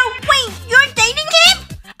with you! Wait, you're dating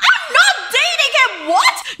him? I'm not dating him!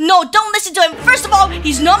 What? No, don't listen to him. First of all,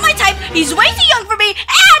 he's not my type, he's way too young for me,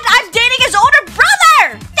 and I'm dating his older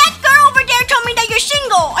brother! That girl over there told me that you're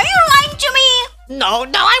single. Are you lying to me? No,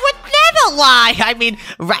 I would never lie. I mean,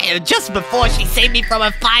 right just before she saved me from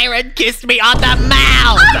a fire and kissed me on the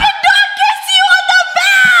mouth. I did not kiss you on the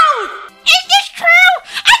mouth! Is this true?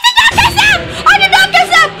 I did not kiss him! I did not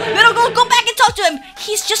kiss him! Little girl, go back and talk to him.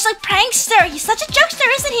 He's just a prankster. He's such a jokester,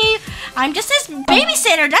 isn't he? I'm just his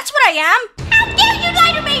babysitter. That's what I am. How dare you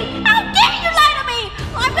lie to me? How dare you lie to me?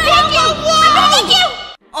 I'm gonna hit you! I'm gonna hit you!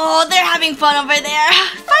 Oh, they're having fun over there.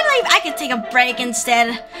 Finally, I can take a break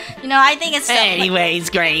instead. You know, I think it's... Anyways,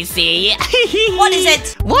 Gracie. What is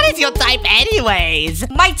it? What is your type anyways?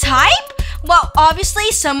 My type? Well,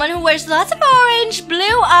 obviously, someone who wears lots of orange,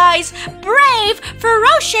 blue eyes, brave,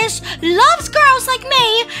 ferocious, loves girls like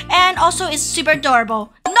me, and also is super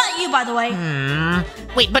adorable. Not you, by the way.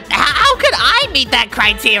 Wait, but how could I meet that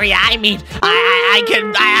criteria? I mean,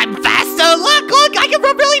 I'm faster. Look, I can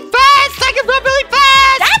run really fast.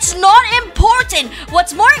 That's not important.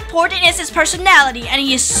 What's more important is his personality, and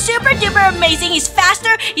he is super duper amazing. He's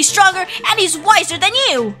faster, he's stronger, and he's wiser than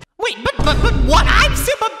you. Wait, but what? I'm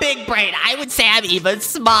super big brain. I would say I'm even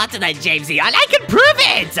smarter than Jamesy, and I can prove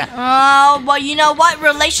it. Oh, well, you know what?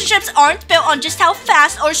 Relationships aren't built on just how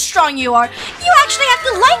fast or strong you are. You actually have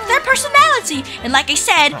to like their personality. And like I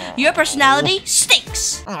said, your personality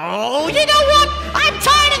stinks. Oh, you know what? I'm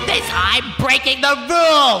tired of this. I'm breaking the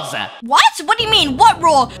rules. What? What do you mean? What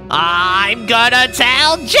rule? I'm gonna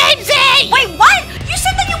tell Jamesy. Wait, what? You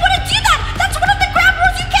said that you wouldn't do that. That's one of the ground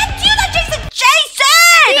rules. You can't do that, Jason.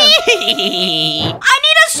 I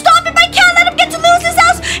need to stop him. I can't let him get to Lewis's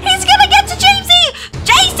house. He's gonna get to Jamesy.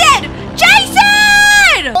 Jason!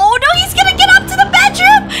 Oh no, he's gonna get up to the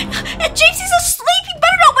bedroom. And Jamesy's asleep. He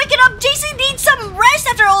better not wake it up. Jason needs some rest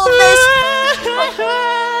after all of this.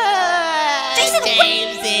 Jason,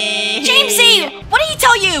 Jamesy, what did he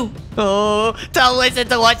tell you? Oh, don't listen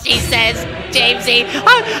to what she says, Jamesy.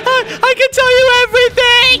 I can tell you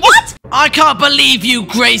everything. What? I can't believe you,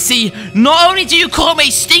 Gracie. Not only do you call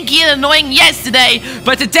me stinky and annoying yesterday,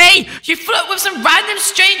 but today you flirt with some random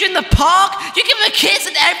stranger in the park. You give him a kiss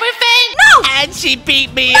and everything. No! And she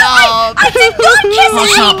beat me up. I did not kiss I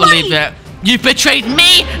can't anybody. believe it. You betrayed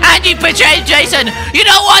me and you betrayed Jason. You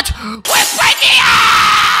know what? We're breaking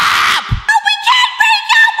up! No, we can't break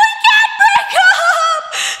up! We can't break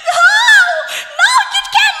up! No, you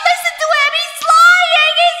can't listen to him! He's lying!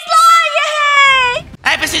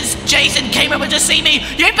 Ever since Jason came over to see me,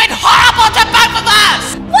 you've been horrible to both of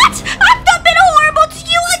us! What? I've not been horrible to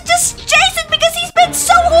you! It's just Jason because he's been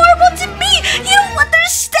so horrible to me! You don't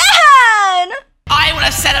understand! I want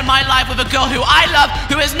to settle my life with a girl who I love,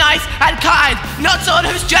 who is nice and kind, not someone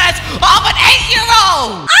who's jealous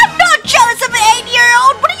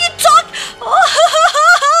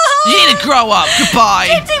You need to grow up. Goodbye.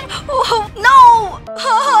 Jamesy, no.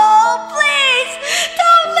 Oh, please,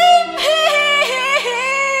 don't leave me.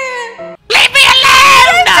 Leave me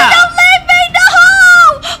alone! Jamesy, don't leave me. No.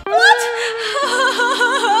 What?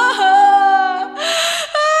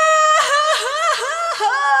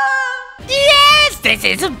 Yes, this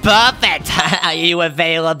is perfect. Are you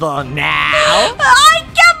available now? I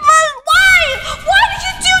can't believe. Why did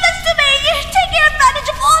you do this to me? You're taking advantage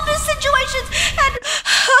of all these situations, and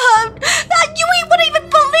you wouldn't even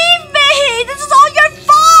believe me. This is all your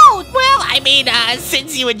fault. Well, I mean,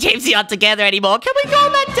 since you and Jamesy aren't together anymore, can we go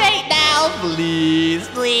on that date now? Please,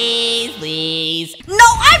 please, please. No,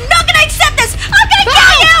 I'm not gonna accept this. I'm gonna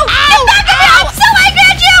kill you. Ow, Get back at me. ow. I'm so angry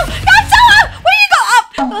at you. I'm so. Where you go?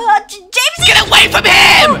 Jamesy. Get away from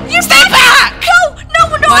him! You Stay back! No.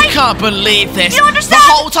 I can't believe this. You don't understand?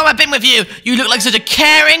 The whole time I've been with you, you look like such a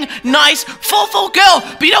caring, nice, thoughtful girl.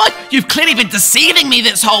 But you know what? You've clearly been deceiving me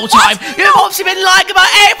this whole time. You've obviously been lying about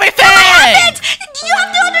everything. You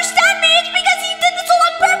have to understand me. It's because he did this all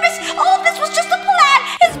on purpose. All of this was just a plan.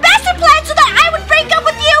 His master plan so that I would break up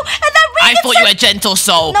with you and then I thought you were a gentle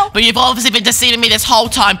soul, No. but you've obviously been deceiving me this whole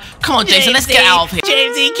time. Come on, Jason, let's get out of here.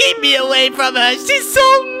 Jamesy, keep me away from her. She's so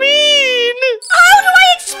mean. How do I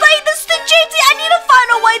explain this to Jamesy? I need to find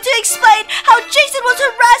a way to explain how Jason was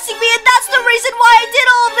harassing me, and that's the reason why I did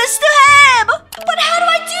all of this to him. But how do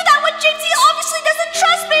I do that when Jamesy obviously doesn't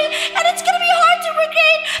trust me, and it's gonna be hard to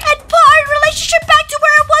regain and put our relationship back to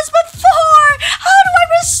where it was before? How do I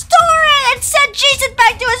restore it and send Jason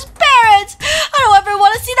back to his parents? I don't ever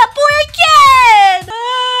want to see that boy again.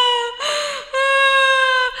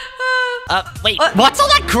 Wait, what's all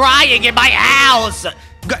that crying in my house?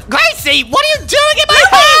 Gracie, what are you doing in my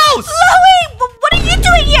house? Louie, what are you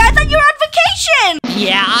doing here? I thought you were on vacation.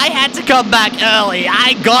 Yeah, I had to come back early.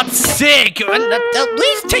 I got sick. At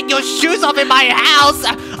least take your shoes off in my house.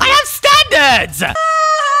 I have standards. I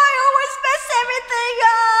always mess everything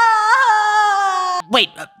up. Wait,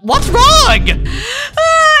 what's wrong?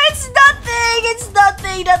 It's nothing.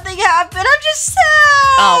 Nothing happened. I'm just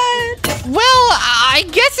sad. Oh, well, I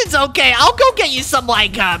guess it's okay. I'll go get you some,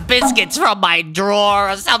 like, biscuits from my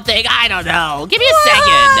drawer or something. I don't know. Give me a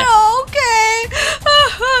second. Okay.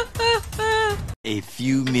 A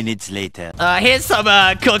few minutes later. Here's some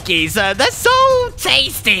cookies. They're so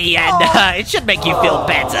tasty, and it should make you feel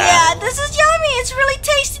better. Yeah, this is yummy. It's really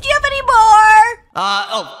tasty. Do you have any more?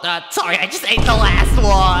 Sorry, I just ate the last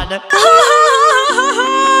one.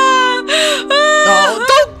 Oh,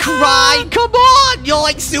 don't cry. Come on. You're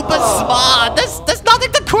like super smart. There's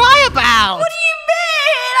nothing to cry about. What do you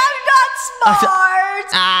mean? I'm not smart.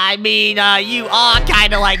 I mean, you are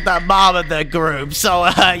kind of like the mom of the group, so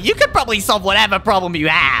you could probably solve whatever problem you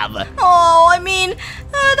have. Oh, I mean,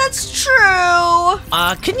 that's true.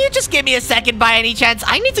 Can you just give me a second by any chance?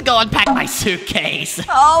 I need to go unpack my suitcase.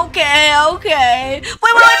 Okay. Wait, before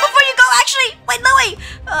you go, actually, wait, Louie,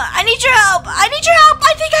 I need your help. I think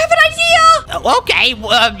I have an idea. Okay,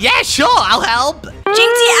 yeah, sure, I'll help.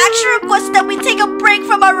 Jamesy actually requested that we take a break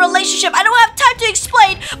from our relationship. I don't have time to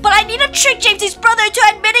explain, but I need to trick Jamesy's brother into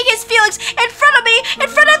admitting his feelings in front of me, in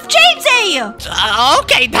front of Jamesy.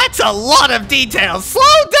 Okay, that's a lot of details. Slow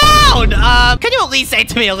down. Can you at least say it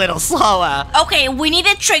to me a little slower? Okay, we need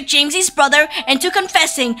to trick Jamesy's brother into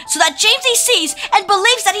confessing so that Jamesy sees and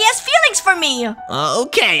believes that he has feelings for me.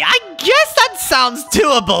 Okay, I guess that sounds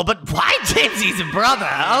doable, but why Jamesy's brother?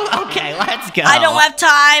 Oh, okay, let's go. I don't have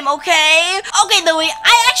time, okay? Okay, Louie,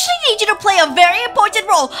 I actually need you to play a very important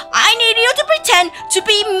role. I need you to pretend to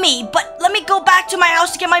be me, but let me go back to my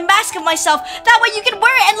house to get my mask of myself. That way you can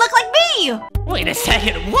wear it and look like me. Wait a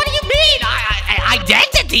second, what do you mean?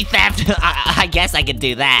 Identity theft? I guess I can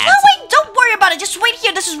do that. Louie, don't worry about it. Just wait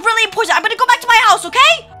here. This is really important. I'm gonna go back to my house,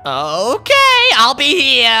 okay? Okay, I'll be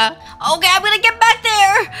here. Okay, I'm gonna get back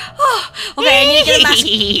there. Okay, I need to get a mask.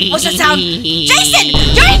 What's that sound? Jason,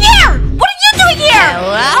 you're in here! What are you doing here?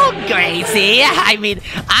 Hello, Gracie. I mean,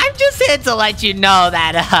 I'm just here to let you know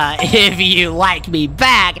that if you like me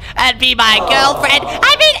back and be my girlfriend,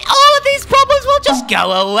 I mean, all of these problems will just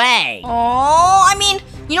go away. Oh, I mean,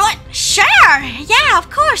 you know what? Sure. Yeah, of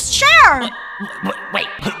course, sure. Wait,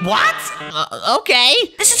 what? Okay.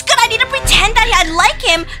 This is good. I need to pretend that I like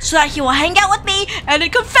him so that he will hang out with me and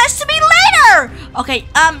then confess to me later. Okay,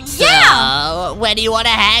 yeah. So, where do you want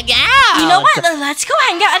to hang out? You know what? Let's go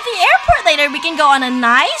hang out at the airport later. We can go on a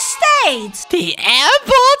nice date. The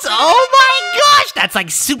airport? Oh my gosh, that's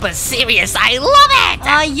like super serious. I love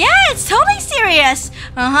it. Yeah, it's totally serious.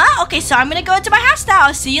 Okay, so I'm gonna go into my house now.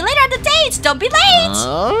 I'll see you later at the dates. Don't be late.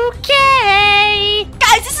 Okay.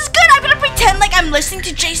 Guys, this is good. I'm gonna pretend like I'm listening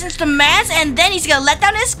to Jason's demands, and then he's gonna let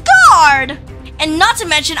down his guard. And not to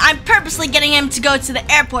mention, I'm purposely getting him to go to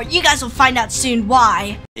the airport. You guys will find out soon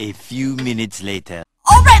why. A few minutes later.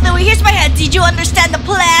 Alright, Louie, here's my head. Did you understand the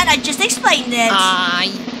plan? I just explained it.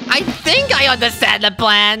 I think I understand the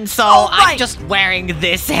plan, so Alright. I'm just wearing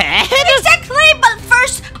this head. Exactly, but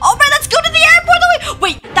first, alright, let's go to the airport, Louie.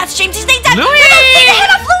 Wait, that's Jamesy's name tag. Louie! No, take the head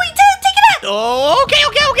off, Louie. Take it out. Oh, okay,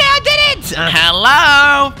 I did it.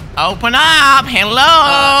 Hello? Open up.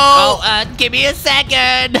 Hello? Give me a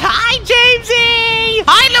second. Hi, Jamesy.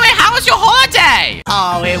 Hi, Louie. How was your holiday?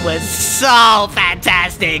 Oh, it was so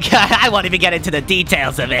fantastic. I won't even get into the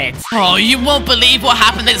details of it. Oh, you won't believe what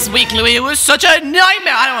happened this week, Louie. It was such a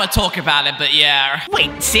nightmare. I don't want to talk about it, but yeah.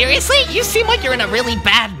 Wait, seriously? You seem like you're in a really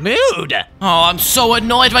bad mood. Oh, I'm so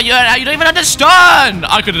annoyed by you. You don't even understand.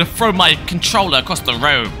 I could have thrown my controller across the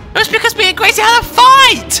room. It was because me and Gracie had a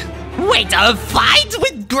fight. Wait, a fight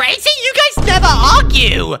with Gracie? You guys never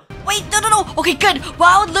argue. Wait, no. Okay, good.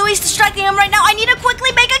 While Louie's distracting him right now, I need to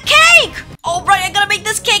quickly make a cake. Alright, I gotta make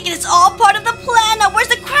this cake, and it's all part of the plan. Now, where's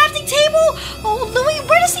the crafting table? Oh, Louie,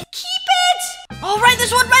 where does he keep it? Alright,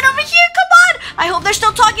 there's one right over here. Come on. I hope they're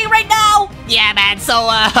still talking right now. Yeah, man, so,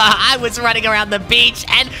 I was running around the beach,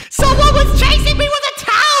 and someone was chasing me with a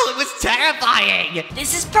towel! It was terrifying!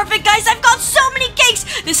 This is perfect, guys. I've got so many cakes.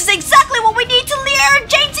 This is exactly what we need to lure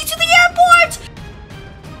Jamesy to the airport.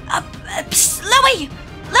 Psst, Louie,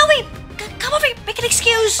 come over here. Make an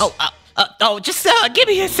excuse. Just, give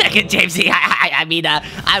me a second, Jamesy. I mean,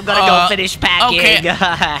 I'm gonna go finish packing. Okay.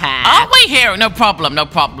 I'll wait here. No problem. Louie,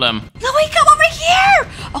 come over here.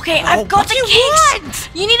 Okay, I've got the cakes.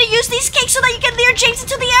 You need to use these cakes so that you can lure Jamesy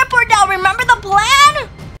to the airport now. Remember the plan?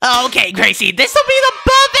 Okay, Gracie, this will be the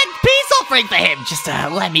perfect peace offering for him. Just,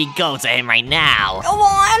 let me go to him right now. Go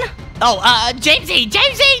on. Jamesy,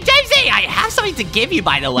 I have something to give you,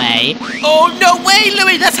 by the way. Oh, no way,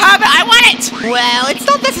 Louie. Let's have it. I want it. Well, it's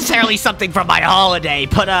not necessarily something from my holiday,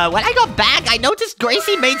 but, when I got back, I noticed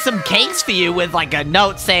Gracie made some cakes for you with, like, a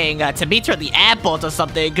note saying, to meet her at the airport or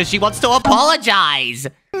something, because she wants to apologize.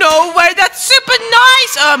 No way. That's super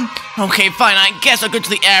nice. Okay, fine. I guess I'll go to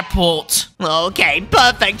the airport. Okay,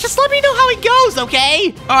 perfect. Just let me know how it goes,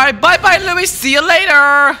 okay? All right. Bye-bye, Louie. See you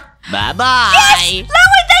later. Bye-bye. Yes,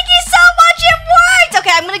 Louie, thank you so much. It worked.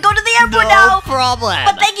 Okay, I'm gonna go to the airport now. No problem.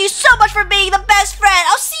 But thank you so much for being the best friend.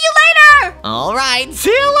 I'll see you later. All right,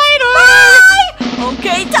 see you later. Bye.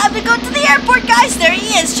 Okay, time to go to the airport, guys. There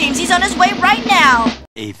he is. Jamesy's on his way right now.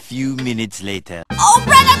 A few minutes later. All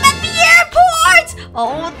right, I'm at the airport.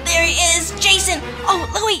 Oh, there he is, Jason. Oh,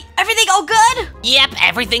 Louie, everything all good? Yep,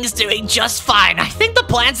 everything's doing just fine. I think the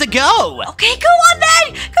plan's a go. Okay, go on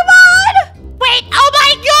then. Come on. Wait, oh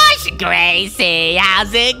my gosh! Gracie,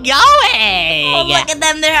 how's it going? Oh, look at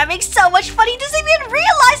them. They're having so much fun. He doesn't even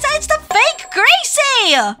realize that it's the fake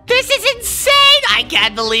Gracie. This is insane! I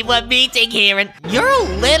can't believe we're meeting here, and you're a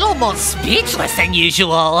little more speechless than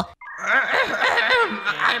usual.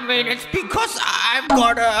 I mean, it's because I've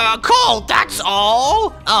got a cold, that's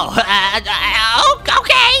all. Oh,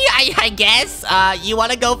 okay, I guess. You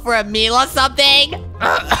want to go for a meal or something?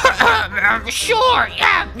 Sure,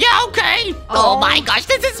 yeah, okay. Oh my gosh,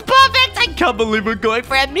 this is perfect. I can't believe we're going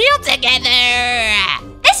for a meal together.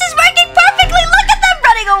 This is working perfectly. Look at them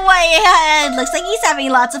running away. It looks like he's having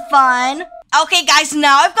lots of fun. Okay, guys,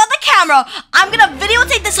 now I've got the camera. I'm gonna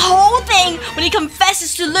videotape this whole thing when he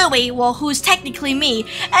confesses to Louie, well, who's technically me.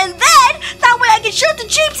 And then, that way I can show it to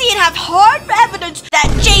Jamesy and have hard evidence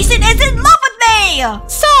that Jason is in love with me.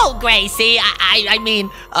 So, Gracie, I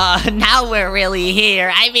mean, now we're really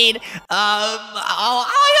here. I mean, I'm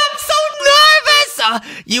so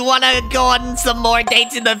nervous. You wanna go on some more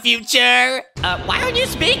dates in the future? Why aren't you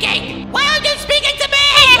speaking? Why aren't you speaking to me?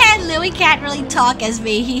 Louie can't really talk as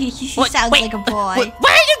me. He sounds like a boy.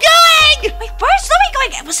 Where are you going? Wait, where's Louie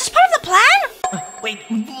going? Was this part of the plan? Wait,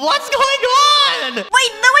 what's going on?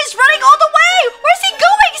 Wait, Louie's running all the way. Where's he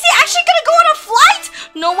going? Is he actually gonna go on a flight?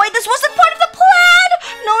 No way, this wasn't part of the plan.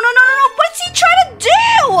 No. What's he trying to do?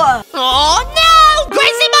 Oh, no!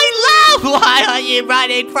 Gracie, my love! Why are you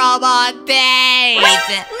running from our date? Wait,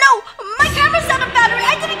 no, my camera's out of battery.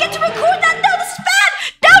 I didn't get to record that. No, this is bad.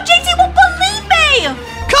 Now Jamesy won't believe me.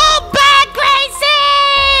 Come back,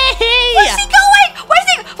 Gracie! Where's he going? Where's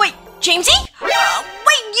he? Wait, Jamesy?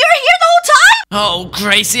 Wait, you're here the whole time? Oh,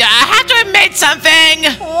 Gracie, I have to admit something.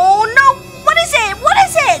 Oh, no. What is it? What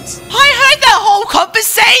is it? I heard that whole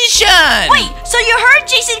conversation. Wait, so you heard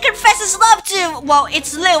Jason confess his love to, well,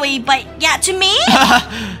 it's Louie, but yeah, to me?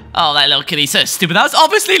 Oh, that little kid, he's so stupid. That was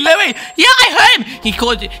obviously Louie. Yeah, I heard him.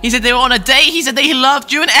 He said they were on a date. He said that he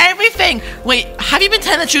loved you and everything. Wait, have you been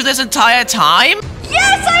telling the truth this entire time?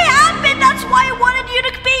 Yes, I have been. That's why I wanted you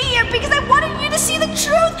to be here, because I wanted you to see the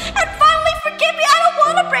truth and finally forgive forgive me. I don't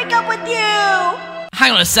want to break up with you.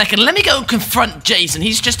 Hang on a second. Let me go confront Jason.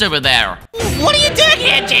 He's just over there. What are you doing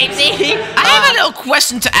here, Jamesy? I have a little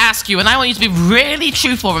question to ask you, and I want you to be really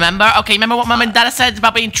truthful, remember? Okay, remember what Mom and Dad said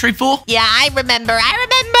about being truthful? Yeah, I remember.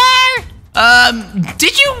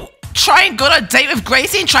 Did you try and go on a date with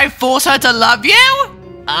Gracie and try and force her to love you?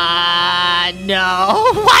 No.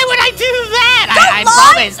 Why would I do that? I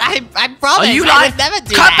promise. I promise. Are you I lying? would never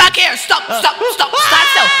do Come that. back here. Stop. Stand still.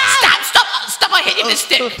 Stop. I hit you with this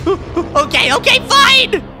stick. Okay,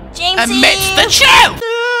 fine. Jamesy. Admit the truth.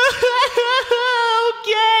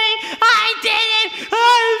 Okay, I did it.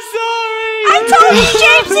 I'm sorry. I told you,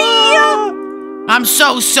 Jamesy. I'm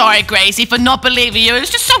so sorry, Gracie, for not believing you. It's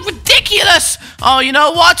just so ridiculous. Oh, you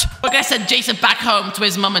know what? We're gonna send Jason back home to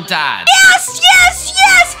his mom and dad. Yes.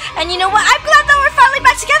 And you know what? I'm glad that we're finally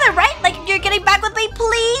back together, right? Like, you're getting back with me,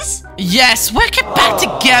 please? Yes, we'll get back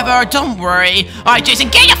together. Don't worry. All right, Jason,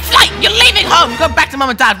 get your flight. You're leaving home. Go back to mom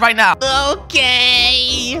and dad right now.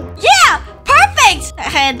 Okay. Yeah, perfect.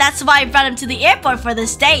 And that's why I brought him to the airport for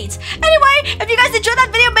this date. Anyway, if you guys enjoyed that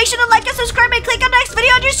video, make sure to like and subscribe and click on the next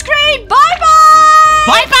video on your screen. Bye-bye.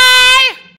 Bye-bye.